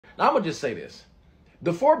Now, I'm going to just say this.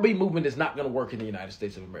 The 4B movement is not going to work in the United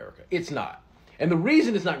States of America. It's not. And the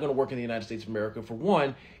reason it's not going to work in the United States of America, for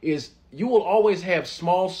one, is you will always have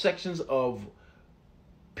small sections of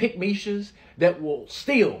pick-mishas that will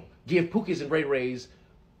still give Pookies and Ray Rays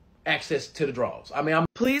access to the draws.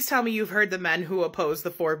 Please tell me you've heard the men who oppose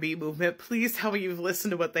the 4B movement. Please tell me you've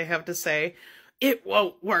listened to what they have to say. It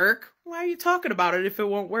won't work. Why are you talking about it if it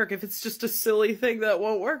won't work? If it's just a silly thing that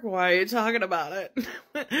won't work, why are you talking about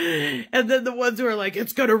it? And then the ones who are like,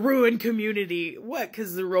 it's gonna ruin community. What?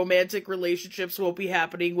 Because the romantic relationships won't be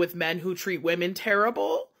happening with men who treat women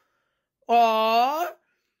terrible? Aww.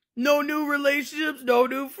 No new relationships, no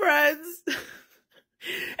new friends.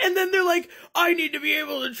 And then they're like, I need to be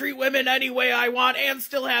able to treat women any way I want and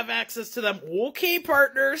still have access to them. Okay,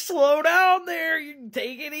 partner, slow down there. You can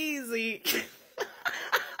take it easy.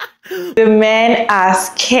 The men are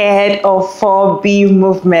scared of 4B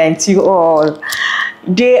movement, you all.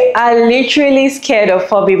 They are literally scared of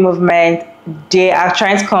 4B movement. They are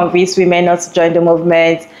trying to convince women not to join the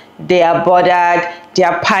movement. They are bothered. They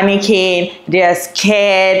are panicking. They are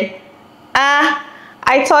scared.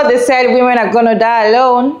 I thought they said women are gonna die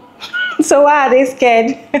alone. So why are they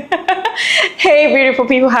scared? Hey beautiful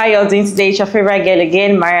people, how y'all doing today? It's your favorite girl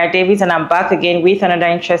again, Maria Davis, and I'm back again with another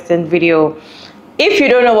interesting video. If you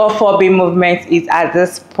don't know what 4B movement is at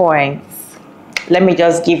this point, let me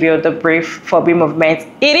just give you the brief 4B movement.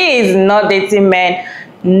 It is not dating men,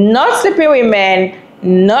 not sleeping with men,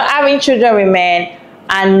 not having children with men,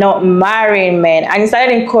 and not marrying men. And it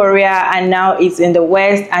started in Korea and now it's in the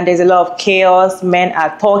West, and there's a lot of chaos. Men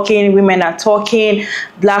are talking, women are talking,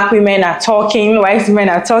 black women are talking, white men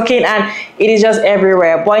are talking, and it is just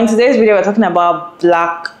everywhere. But in today's video, we're talking about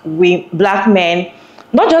black men,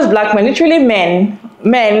 not just black men, literally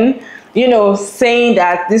men, you know, saying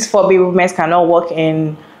that this 4B movement cannot work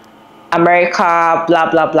in America,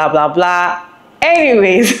 blah, blah, blah, blah, blah.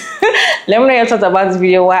 Anyways, let me know your thoughts about this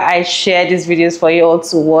video, why I share these videos for you all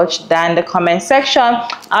to watch down in the comment section.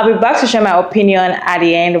 I'll be back to share my opinion at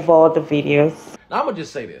the end of all the videos. Now, I'm going to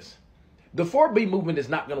just say this. The 4B movement is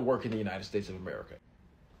not going to work in the United States of America.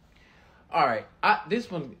 All right, this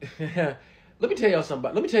one, let me tell y'all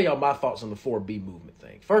something. Let me tell y'all my thoughts on the 4B movement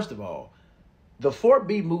thing. First of all, the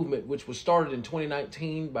 4B movement, which was started in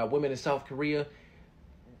 2019 by women in South Korea,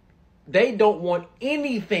 they don't want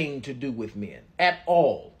anything to do with men at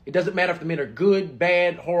all. It doesn't matter if the men are good,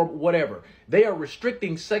 bad, horrible, whatever. They are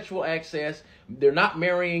restricting sexual access. They're not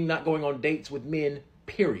marrying, not going on dates with men,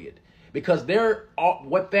 period. Because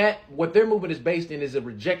what their movement is based in is a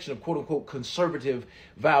rejection of quote unquote conservative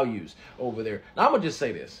values over there. Now, I'm going to just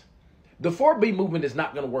say this. The 4B movement is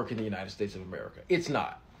not going to work in the United States of America. It's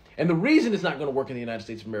not. And the reason it's not going to work in the United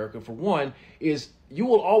States of America, for one, is you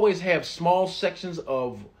will always have small sections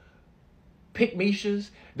of pick-mishas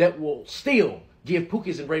that will still give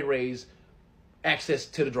Pookies and Ray Rays access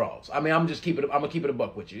to the draws. I'm gonna keep it a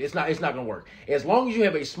buck with you. It's not gonna work. As long as you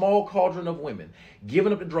have a small cauldron of women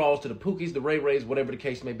giving up the draws to the Pookies, the Ray Rays, whatever the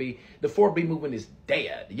case may be, the 4B movement is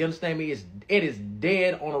dead. You understand me? It is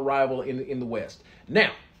dead on arrival in the West.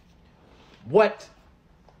 Now, what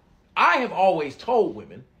I have always told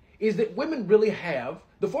women is that women really have,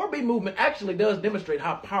 the 4B movement actually does demonstrate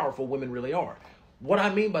how powerful women really are. What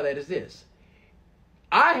I mean by that is this.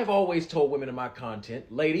 I have always told women in my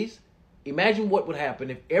content, ladies, imagine what would happen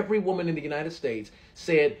if every woman in the United States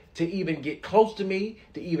said to even get close to me,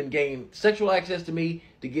 to even gain sexual access to me,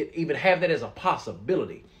 to even have that as a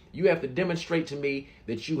possibility. You have to demonstrate to me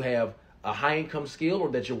that you have a high income skill or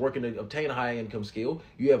that you're working to obtain a high income skill.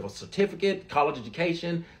 You have a certificate, college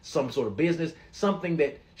education, some sort of business, something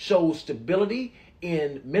that shows stability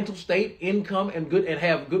in mental state, income, and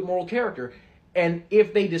have good moral character. And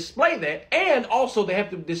if they display that, and also they have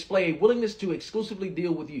to display a willingness to exclusively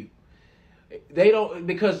deal with you. They don't,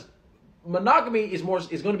 because monogamy is going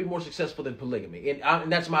to be more successful than polygamy, and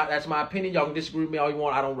that's my opinion. Y'all can disagree with me all you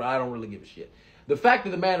want. I don't really give a shit. The fact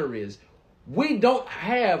of the matter is, we don't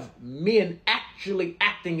have men actually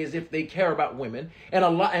acting as if they care about women, and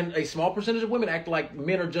a small percentage of women act like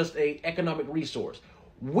men are just an economic resource.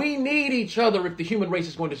 We need each other if the human race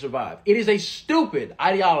is going to survive. It is a stupid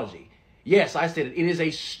ideology. Yes, I said it. It is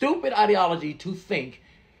a stupid ideology to think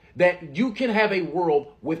that you can have a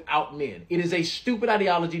world without men. It is a stupid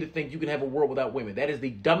ideology to think you can have a world without women. That is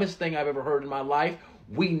the dumbest thing I've ever heard in my life.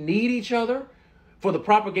 We need each other for the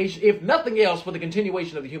propagation, if nothing else, for the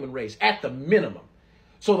continuation of the human race, at the minimum.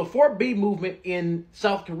 So the 4B movement in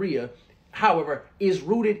South Korea, however, is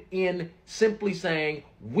rooted in simply saying,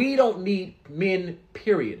 we don't need men,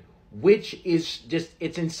 period, which is just,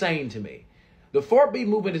 it's insane to me. The 4B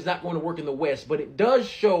movement is not going to work in the West, but it does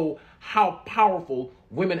show how powerful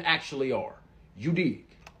women actually are. You dig?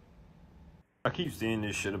 I keep seeing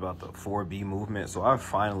this shit about the 4B movement, so I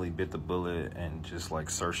finally bit the bullet and just like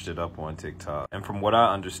searched it up on TikTok. And from what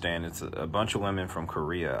I understand, it's a bunch of women from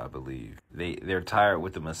Korea, I believe. They're tired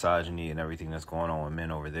with the misogyny and everything that's going on with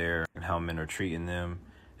men over there and how men are treating them,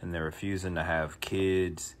 and they're refusing to have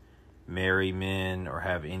kids, marry men, or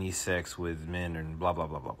have any sex with men, and blah, blah,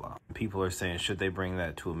 blah, blah, blah. People are saying, should they bring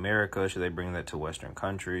that to America? Should they bring that to Western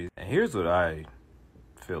countries? And here's what I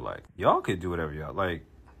feel like. Y'all could do whatever y'all like.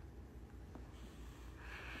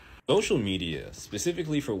 Social media,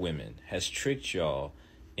 specifically for women, has tricked y'all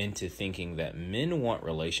into thinking that men want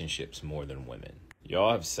relationships more than women.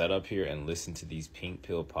 Y'all have sat up here and listened to these pink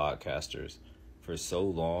pill podcasters for so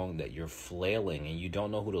long that you're flailing and you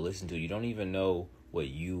don't know who to listen to. You don't even know what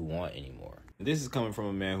you want anymore. This is coming from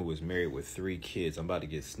a man who was married with 3 kids. I'm about to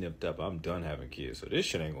get snipped up. I'm done having kids, so this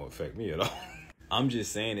shit ain't gonna affect me at all. I'm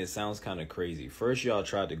just saying it sounds kind of crazy. First, y'all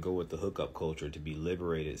tried to go with the hookup culture to be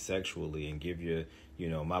liberated sexually and give your,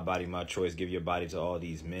 my body, my choice, give your body to all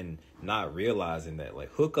these men, not realizing that like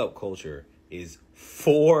hookup culture is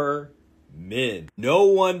for men. No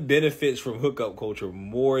one benefits from hookup culture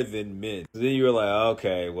more than men. So then you're like,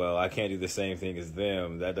 okay, well, I can't do the same thing as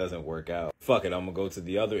them. That doesn't work out. Fuck it, I'm gonna go to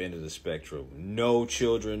the other end of the spectrum. No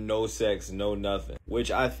children, no sex, no nothing. Which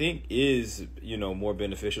I think is, more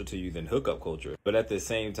beneficial to you than hookup culture. But at the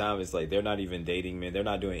same time, it's like they're not even dating men. They're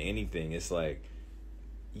not doing anything. It's like,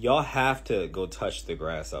 y'all have to go touch the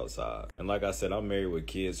grass outside. And like I said, I'm married with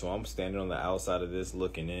kids, so I'm standing on the outside of this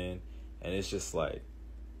looking in. And it's just like,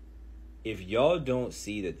 if y'all don't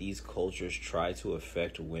see that these cultures try to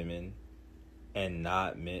affect women and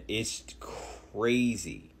not men, it's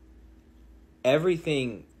crazy.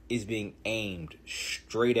 Everything is being aimed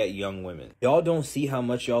straight at young women. Y'all don't see how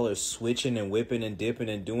much y'all are switching and whipping and dipping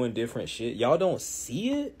and doing different shit. Y'all don't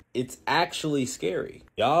see it? It's actually scary.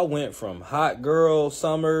 Y'all went from hot girl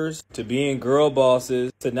summers to being girl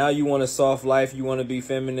bosses to now you want a soft life, you want to be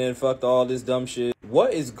feminine, fuck all this dumb shit.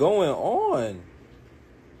 What is going on?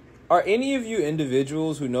 Are any of you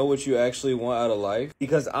individuals who know what you actually want out of life?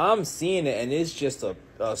 Because I'm seeing it and it's just a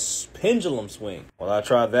pendulum swing. Well, I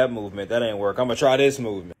tried that movement. That ain't work. I'm going to try this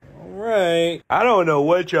movement. All right. I don't know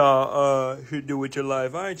what y'all should do with your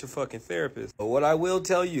life. I ain't your fucking therapist. But what I will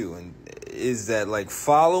tell you is that like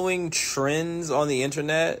following trends on the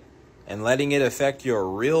internet and letting it affect your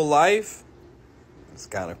real life, it's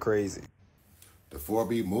kind of crazy. The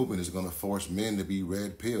 4B movement is going to force men to be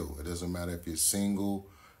red pill. It doesn't matter if you're single,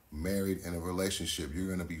 married, in a relationship, you're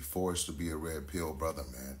going to be forced to be a red pill brother,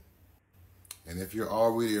 man. And if you're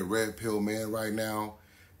already a red pill man right now,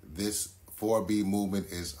 this 4B movement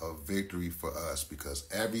is a victory for us, because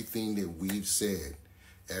everything that we've said,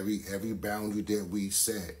 every boundary that we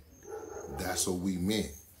set, that's what we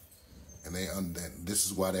meant. And this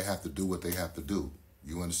is why they have to do what they have to do.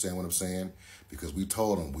 You understand what I'm saying? Because we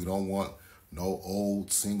told them we don't want no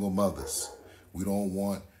old single mothers. We don't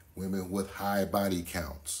want women with high body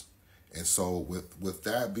counts. And so with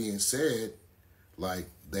that being said, like,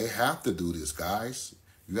 they have to do this, guys.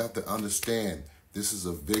 You have to understand this is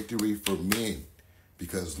a victory for men.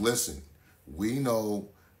 Because listen, we know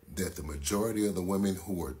that the majority of the women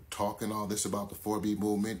who are talking all this about the 4B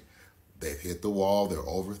movement, they've hit the wall. They're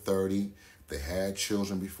over 30. They had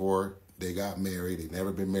children before they got married. They've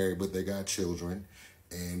never been married, but they got children.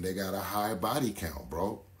 And they got a high body count,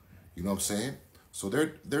 bro. You know what I'm saying? So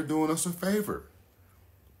they're doing us a favor.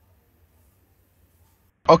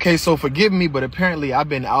 Okay, so forgive me, but apparently I've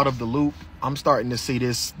been out of the loop. I'm starting to see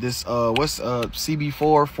this CB4,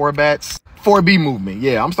 4BATS, 4B movement.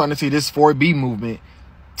 Yeah, I'm starting to see this 4B movement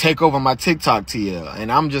take over my TikTok TL.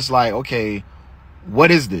 And I'm just like, okay,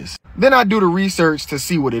 what is this? Then I do the research to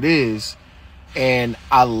see what it is. And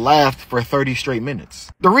I laughed for 30 straight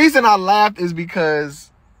minutes. The reason I laughed is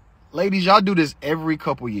because, ladies, y'all do this every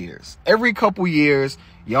couple years. Every couple years,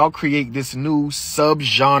 y'all create this new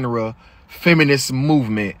subgenre feminist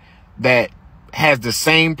movement that has the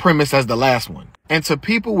same premise as the last one. And to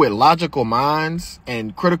people with logical minds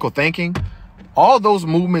and critical thinking, all those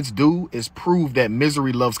movements do is prove that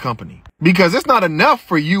misery loves company. Because it's not enough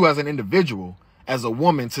for you as an individual, as a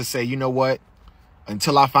woman, to say, you know what,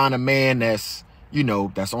 until I find a man that's,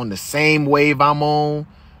 that's on the same wave I'm on,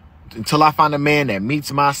 until I find a man that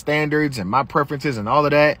meets my standards and my preferences and all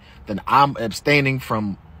of that, then I'm abstaining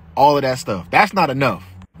from all of that stuff. That's not enough.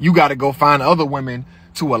 You got to go find other women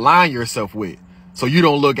to align yourself with so you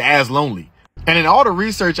don't look as lonely. And in all the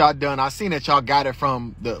research I've done, I seen that y'all got it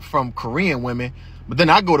from Korean women. But then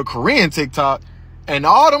I go to Korean TikTok and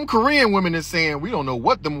all them Korean women is saying, we don't know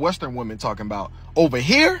what them Western women talking about. Over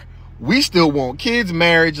here, we still want kids,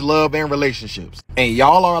 marriage, love, and relationships. And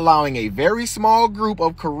y'all are allowing a very small group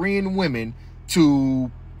of Korean women to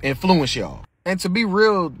influence y'all. And to be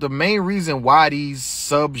real, the main reason why these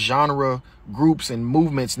sub-genre groups and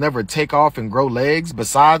movements never take off and grow legs,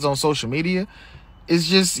 besides on social media, is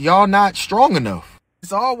just y'all not strong enough.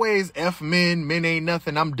 It's always F men, men ain't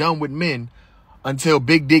nothing, I'm done with men, until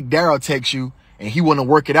Big Dick Daryl texts you and he want to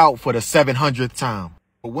work it out for the 700th time.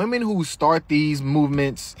 The women who start these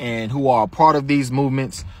movements and who are a part of these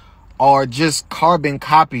movements are just carbon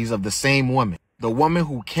copies of the same woman. The woman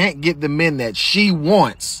who can't get the men that she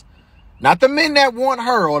wants, not the men that want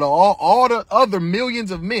her or all the other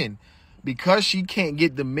millions of men, because she can't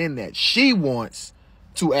get the men that she wants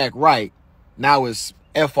to act right. Now it's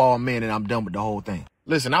F all men and I'm done with the whole thing.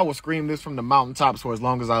 Listen, I will scream this from the mountaintops for as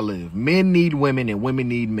long as I live. Men need women and women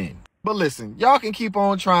need men. But listen, y'all can keep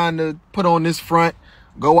on trying to put on this front,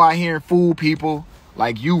 go out here and fool people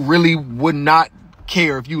like you really would not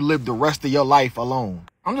care if you lived the rest of your life alone.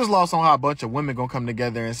 I'm just lost on how a bunch of women gonna come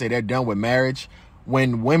together and say they're done with marriage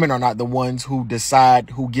when women are not the ones who decide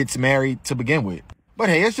who gets married to begin with. But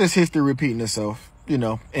hey, it's just history repeating itself. You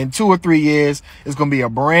know, in 2 or 3 years, it's going to be a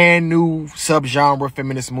brand new subgenre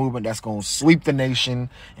feminist movement that's going to sweep the nation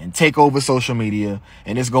and take over social media.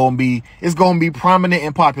 And it's going to be prominent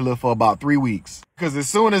and popular for about 3 weeks. Because as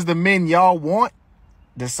soon as the men y'all want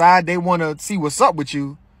decide they want to see what's up with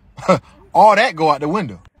you, all that go out the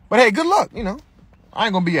window. But hey, good luck. You know, I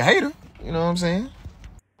ain't going to be a hater. You know what I'm saying?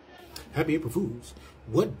 Happy April Fools.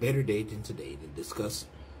 What better day than today to discuss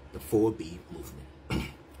the 4B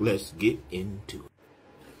movement? Let's get into it.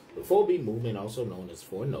 The 4B movement, also known as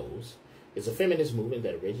 4 No's, is a feminist movement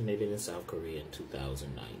that originated in South Korea in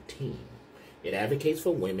 2019. It advocates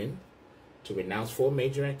for women to renounce 4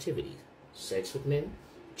 major activities: sex with men,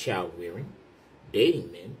 child rearing,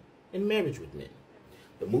 dating men, and marriage with men.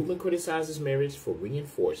 The movement criticizes marriage for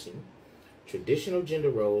reinforcing traditional gender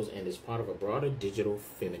roles and is part of a broader digital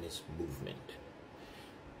feminist movement.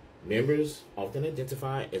 Members often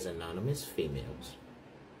identify as anonymous females,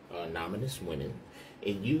 anonymous women,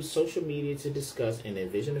 and use social media to discuss and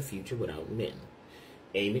envision a future without men,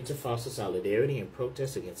 aiming to foster solidarity and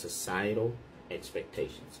protest against societal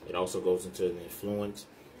expectations. It also goes into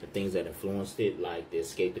the things that influenced it, like the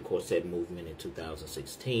Escape the Corset movement in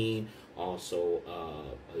 2016, also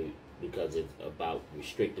because it's about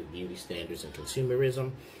restrictive beauty standards and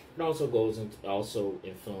consumerism. It also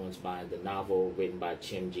influenced by the novel written by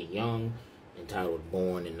Kim Ji-young entitled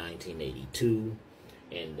Born in 1982,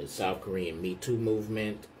 and the South Korean Me Too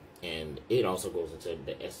movement, and it also goes into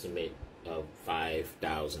the estimate of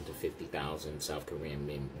 5,000 to 50,000 South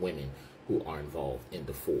Korean women who are involved in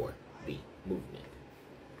the 4B movement.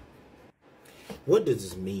 What does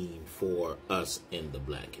this mean for us in the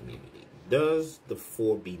black community? Does the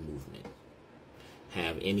 4B movement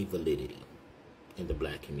have any validity in the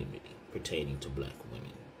black community pertaining to black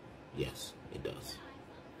women? Yes, it does.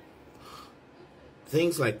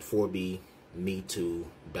 Things like 4B, Me Too,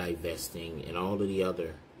 divesting, and all of the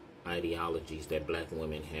other ideologies that black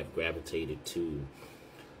women have gravitated to,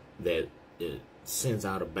 that sends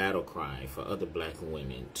out a battle cry for other black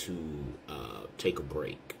women to take a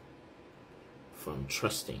break from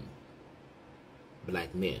trusting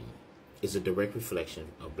black men, is a direct reflection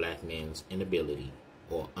of black men's inability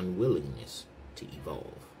or unwillingness to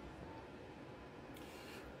evolve.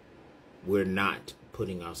 We're not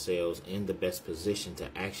putting ourselves in the best position to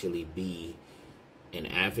actually be an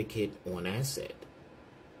advocate or an asset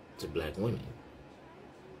to black women.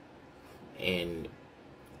 And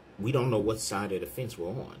we don't know what side of the fence we're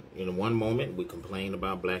on. In one moment, we complain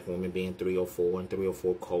about black women being 304 and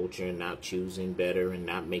 304 culture and not choosing better and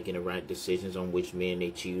not making the right decisions on which men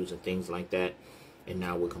they choose and things like that. And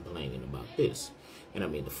now we're complaining about this. And I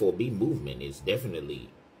mean, the 4B movement is definitely,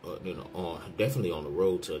 definitely on the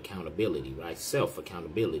road to accountability, right?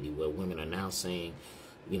 Self-accountability, where women are now saying,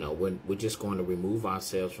 we're just going to remove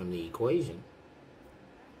ourselves from the equation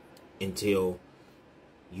until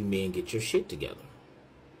you men get your shit together.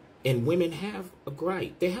 And women have a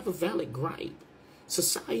gripe. They have a valid gripe.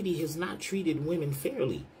 Society has not treated women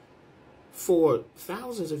fairly for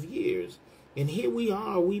thousands of years. And here we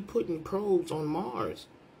are, we putting probes on Mars.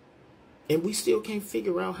 And we still can't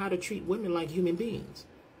figure out how to treat women like human beings.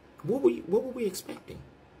 What were we expecting?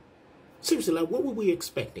 Seriously, like, what were we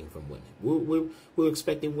expecting from women? We're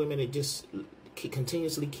expecting women to just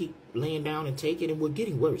continuously keep laying down and taking, and we're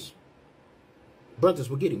getting worse.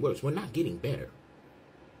 Brothers, we're getting worse. We're not getting better.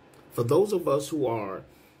 For those of us who are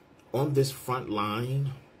on this front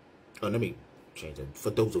line, let me change that.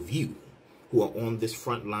 For those of you who are on this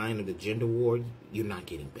front line of the gender war, you're not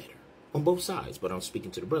getting better. on both sides, but I'm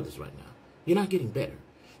speaking to the brothers right now. You're not getting better.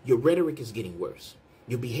 Your rhetoric is getting worse.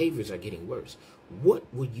 Your behaviors are getting worse.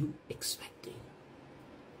 What were you expecting?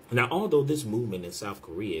 Now, although this movement in South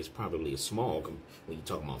Korea is probably a small, when you're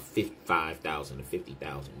talking about 5,000 to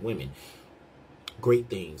 50,000 women, great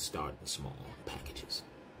things start in small packages.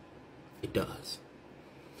 It does.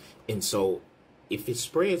 And so, if it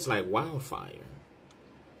spreads like wildfire,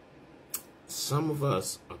 some of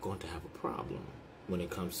us are going to have a problem when it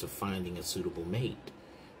comes to finding a suitable mate.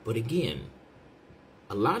 But again,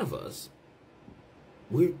 a lot of us,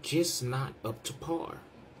 we're just not up to par.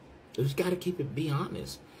 We've got to be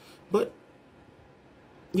honest. But,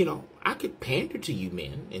 you know, I could pander to you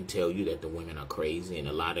men and tell you that the women are crazy and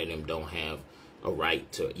a lot of them don't have a right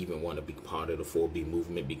to even want to be part of the 4B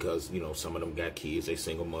movement because, you know, some of them got kids, they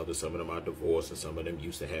single mothers, some of them are divorced, and some of them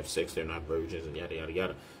used to have sex, they're not virgins, and yada, yada,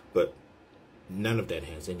 yada. But none of that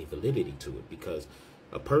has any validity to it because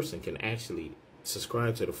a person can actually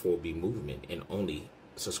subscribe to the 4B movement and only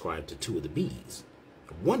subscribe to 2 of the B's,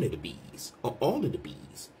 1 of the B's, or all of the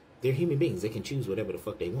B's. They're human beings. They can choose whatever the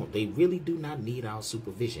fuck they want. They really do not need our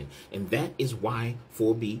supervision. And that is why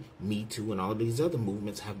 4B, Me Too, and all of these other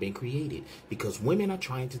movements have been created. Because women are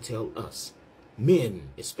trying to tell us, men,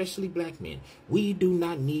 especially black men, we do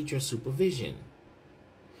not need your supervision.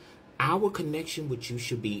 Our connection with you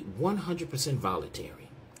should be 100%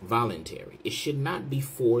 voluntary. It should not be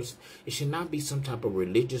forced. It should not be some type of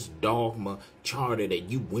religious dogma charter that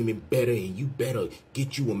you women better and you better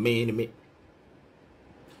get you a man.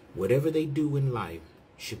 Whatever they do in life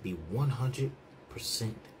should be 100%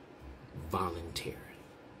 voluntary.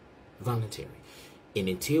 And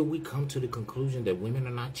until we come to the conclusion that women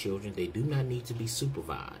are not children, they do not need to be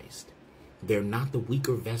supervised. They're not the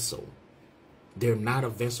weaker vessel. They're not a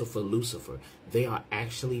vessel for Lucifer. They are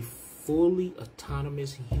actually fully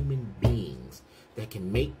autonomous human beings that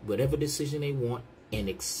can make whatever decision they want and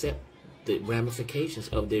accept the ramifications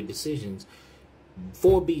of their decisions.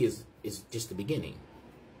 4B is just the beginning.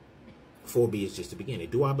 4B is just the beginning.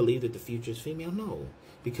 Do I believe that the future is female? No.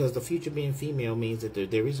 Because the future being female means that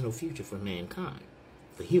there is no future for mankind.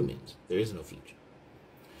 For humans, there is no future.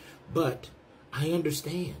 But I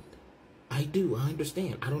understand. I do. I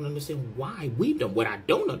understand. I don't understand why we don't. What I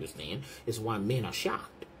don't understand is why men are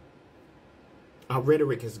shocked. Our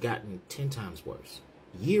rhetoric has gotten 10 times worse.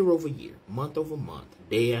 Year over year, month over month,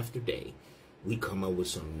 day after day, we come up with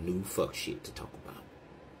some new fuck shit to talk about.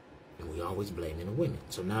 And we always blaming the women.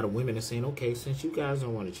 So now the women are saying, okay, since you guys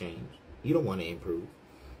don't want to change, you don't want to improve,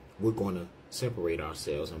 we're going to separate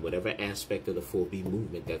ourselves in whatever aspect of the 4B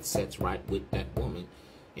movement that sets right with that woman,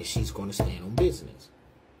 and she's going to stand on business.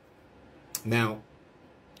 Now,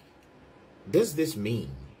 does this mean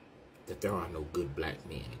that there are no good black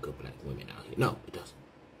men and good black women out here? No, it doesn't.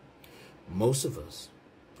 Most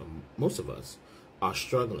of us are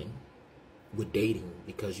struggling with dating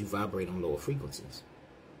because you vibrate on lower frequencies.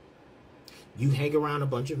 You hang around a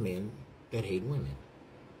bunch of men that hate women.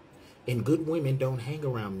 And good women don't hang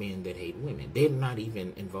around men that hate women. They're not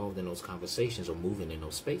even involved in those conversations or moving in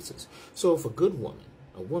those spaces. So if a good woman,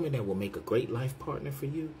 a woman that will make a great life partner for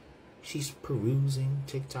you, she's perusing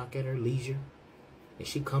TikTok at her leisure, and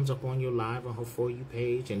she comes up on your live on her For You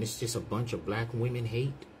page, and it's just a bunch of black women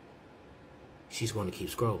hate, she's going to keep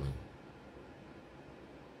scrolling.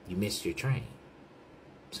 You missed your train.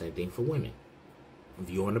 Same thing for women. If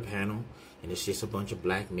you're on the panel and it's just a bunch of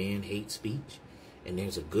black men hate speech, and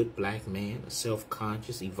there's a good black man, a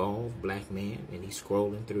self-conscious, evolved black man, and he's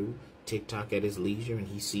scrolling through TikTok at his leisure and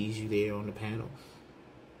he sees you there on the panel,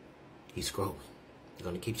 he's scrolling. You're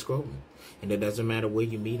going to keep scrolling. And it doesn't matter where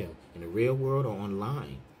you meet him, in the real world or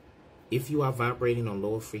online. If you are vibrating on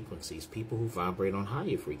lower frequencies, people who vibrate on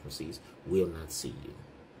higher frequencies will not see you.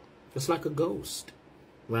 It's like a ghost,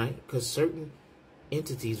 right? Because certain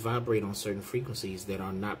entities vibrate on certain frequencies that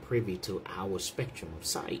are not privy to our spectrum of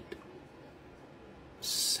sight.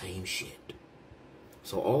 Same shit.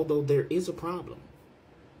 So although there is a problem,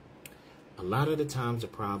 a lot of the times the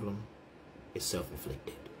problem is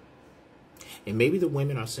self-inflicted. And maybe the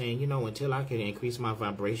women are saying, you know, until I can increase my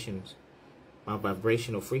vibrations, my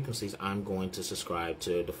vibrational frequencies, I'm going to subscribe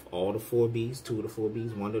to all the 4Bs, 2 of the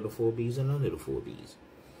 4Bs, 1 of the 4Bs, and none of the 4Bs.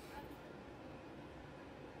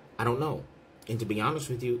 I don't know. And to be honest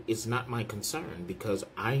with you, it's not my concern, because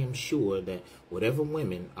I am sure that whatever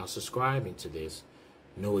women are subscribing to this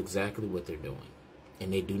know exactly what they're doing.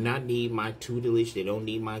 And they do not need my tutelage. They don't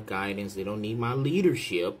need my guidance. They don't need my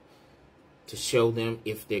leadership to show them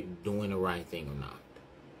if they're doing the right thing or not.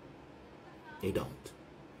 They don't.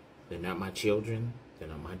 They're not my children. They're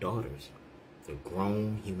not my daughters. They're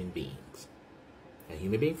grown human beings. A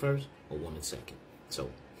human being first, a woman second. So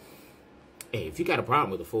Hey, if you got a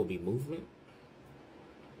problem with the 4B movement,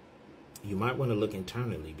 you might want to look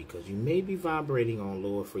internally, because you may be vibrating on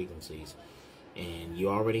lower frequencies and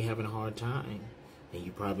you're already having a hard time, and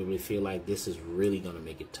you probably feel like this is really going to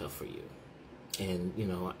make it tough for you. And, you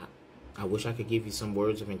know, I wish I could give you some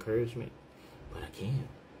words of encouragement, but I can't.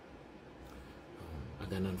 I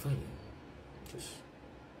got nothing for you. Just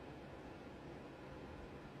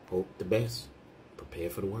hope the best. Prepare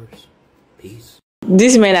for the worst. Peace.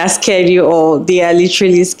 These men are scared, you all. They are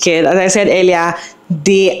literally scared. As I said earlier,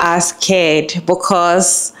 they are scared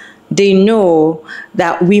because they know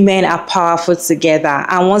that women are powerful together.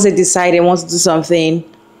 And once they decide they want to do something,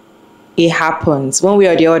 it happens. One way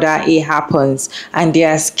or the other, it happens. And they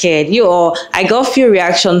are scared. You all, I got a few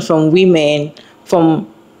reactions from women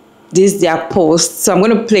from their posts. So I'm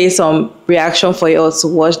going to play some reaction for you all to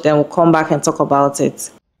watch. Then we'll come back and talk about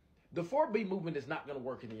it. The 4B movement is not going to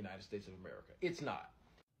work in the United States of America. It's not.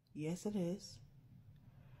 Yes, it is.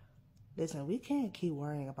 Listen, we can't keep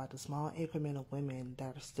worrying about the small increment of women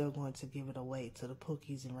that are still going to give it away to the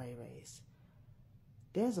Pookies and Ray Rays.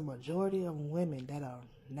 There's a majority of women that are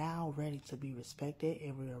now ready to be respected,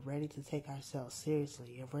 and we are ready to take ourselves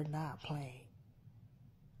seriously, and we're not playing.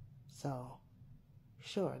 So,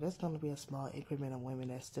 sure, there's going to be a small increment of women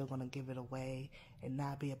that's still going to give it away and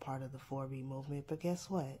not be a part of the 4B movement, but guess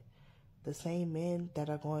what? The same men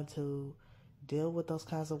that are going to deal with those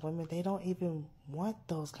kinds of women, they don't even want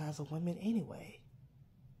those kinds of women anyway.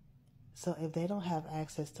 So if they don't have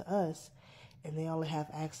access to us, and they only have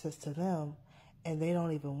access to them, and they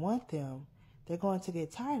don't even want them, they're going to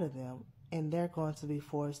get tired of them, and they're going to be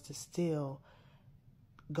forced to still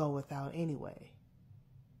go without anyway.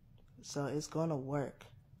 So it's going to work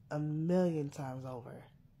 1,000,000 times over.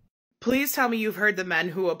 Please tell me you've heard the men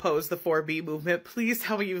who oppose the 4B movement. Please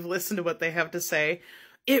tell me you've listened to what they have to say.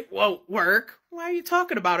 It won't work. Why are you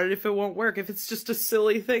talking about it if it won't work? If it's just a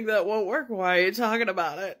silly thing that won't work, why are you talking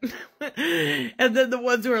about it? And then the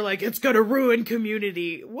ones who are like, it's gonna ruin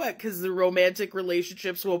community. What? Because the romantic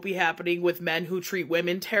relationships won't be happening with men who treat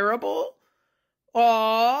women terrible?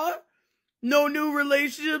 Aww. No new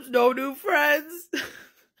relationships, no new friends.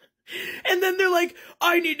 And then they're like,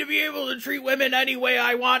 I need to be able to treat women any way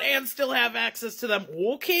I want and still have access to them.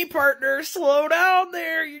 Okay, partner, slow down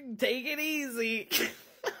there. You can take it easy.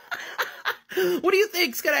 What do you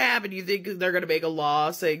think's gonna happen? You think they're gonna make a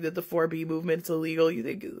law saying that the 4B movement's illegal? You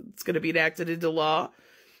think it's gonna be enacted into law?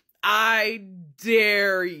 I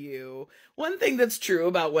dare you. One thing that's true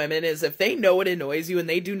about women is if they know it annoys you and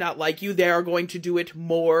they do not like you, they are going to do it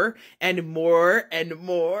more and more and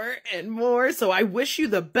more and more. So I wish you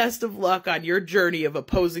the best of luck on your journey of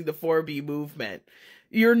opposing the 4B movement.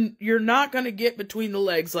 You're not going to get between the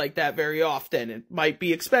legs like that very often. It might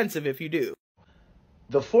be expensive if you do.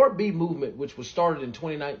 The 4B movement, which was started in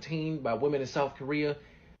 2019 by women in South Korea.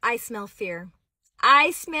 I smell fear.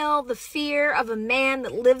 I smell the fear of a man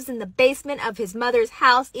that lives in the basement of his mother's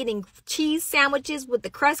house eating cheese sandwiches with the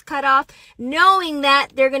crust cut off, knowing that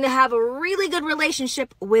they're going to have a really good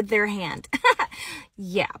relationship with their hand.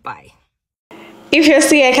 Yeah, bye. If you're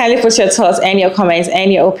still here, kindly put your thoughts and your comments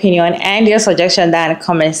and your opinion and your suggestion down in the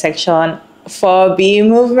comment section. 4B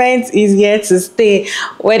movement is here to stay,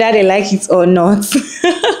 whether they like it or not.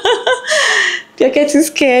 They're getting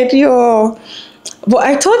scared, yo. But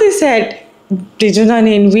I thought they said they do not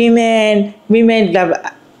need women.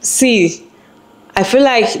 See, I feel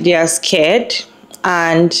like they are scared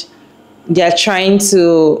and they are trying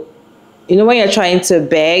to, you know, when you're trying to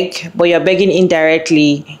beg, but you're begging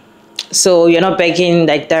indirectly. So you're not begging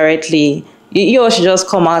like directly. You all should just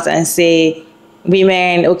come out and say,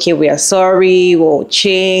 women, okay, we are sorry, we'll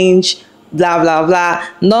change, blah, blah, blah.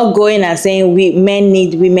 Not going and saying men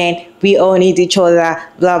need women, we all need each other,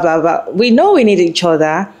 blah, blah, blah. We know we need each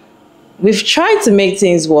other. We've tried to make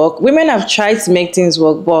things work. Women have tried to make things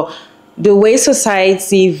work, but the way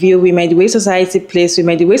society view women, the way society plays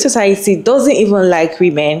women, the way society doesn't even like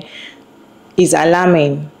women is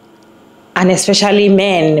alarming. And especially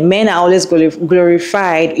men. Men are always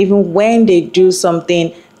glorified, even when they do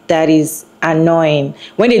something that is annoying.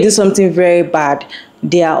 When they do something very bad,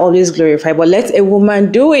 they are always glorified. But let a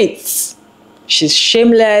woman do it. She's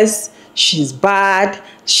shameless. She's bad.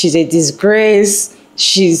 She's a disgrace.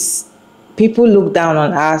 People look down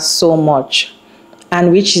on her so much,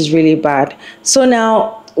 and which is really bad. So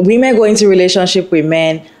now women go into relationship with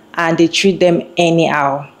men and they treat them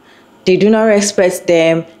anyhow. They do not respect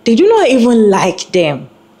them. They do not even like them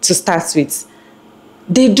to start with.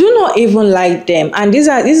 They do not even like them. And this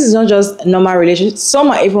is not just normal relationships. Some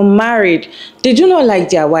are even married. They do not like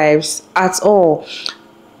their wives at all.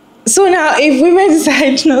 So now if women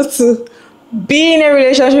decide not to be in a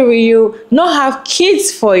relationship with you, not have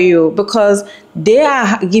kids for you, because they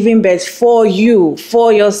are giving birth for you,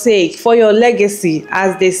 for your sake, for your legacy,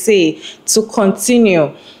 as they say, to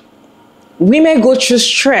continue. Women go through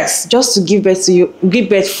stress just to give birth to you, give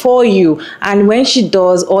birth for you. And when she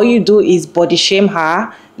does, all you do is body shame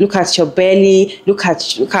her. Look at your belly, look at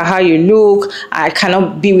how you look. I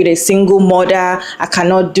cannot be with a single mother. I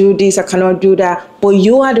cannot do this, I cannot do that. But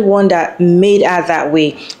you are the one that made her that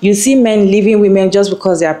way. You see men leaving women just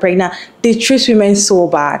because they are pregnant. They treat women so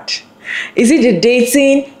bad. Is it the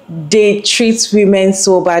dating? They treat women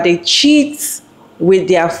so bad. They cheat with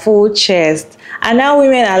their full chest. And now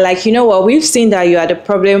women are like, you know what, we've seen that you are the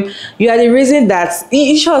problem. You are the reason that,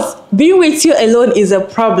 in short, being with you alone is a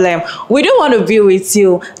problem. We don't want to be with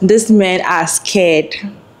you. These men are scared.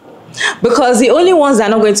 Because the only ones that are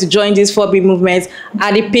not going to join this 4B movement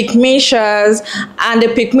are the pick-me-shers. And the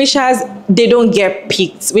pick-me-shers, they don't get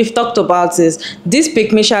picked. We've talked about this. These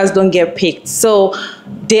pick-me-shers don't get picked. So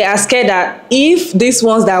they are scared that if these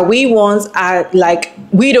ones that we want are like,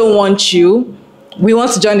 we don't want you, we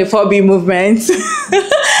want to join the 4B movement,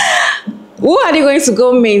 who are they going to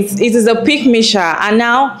go meet? It is a pick-me-sher. And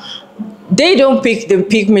now they don't pick the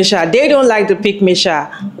pick-me-sher. They don't like the pick-me-sher.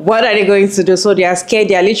 What are they going to do? So they are scared.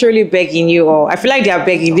 They are literally begging you all. I feel like they are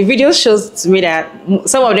begging. The video shows to me that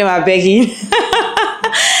some of them are begging.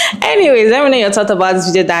 Anyways, let me know your thoughts about this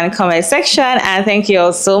video down in the comment section, and thank you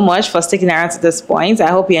all so much for sticking around to this point.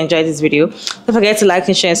 I hope you enjoyed this video. Don't forget to like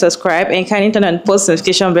and share and subscribe, and kindly turn on post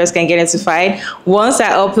notification bells can get notified once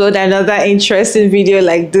I upload another interesting video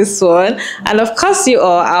like this one. And of course, you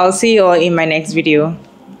all, I'll see you all in my next video.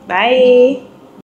 Bye.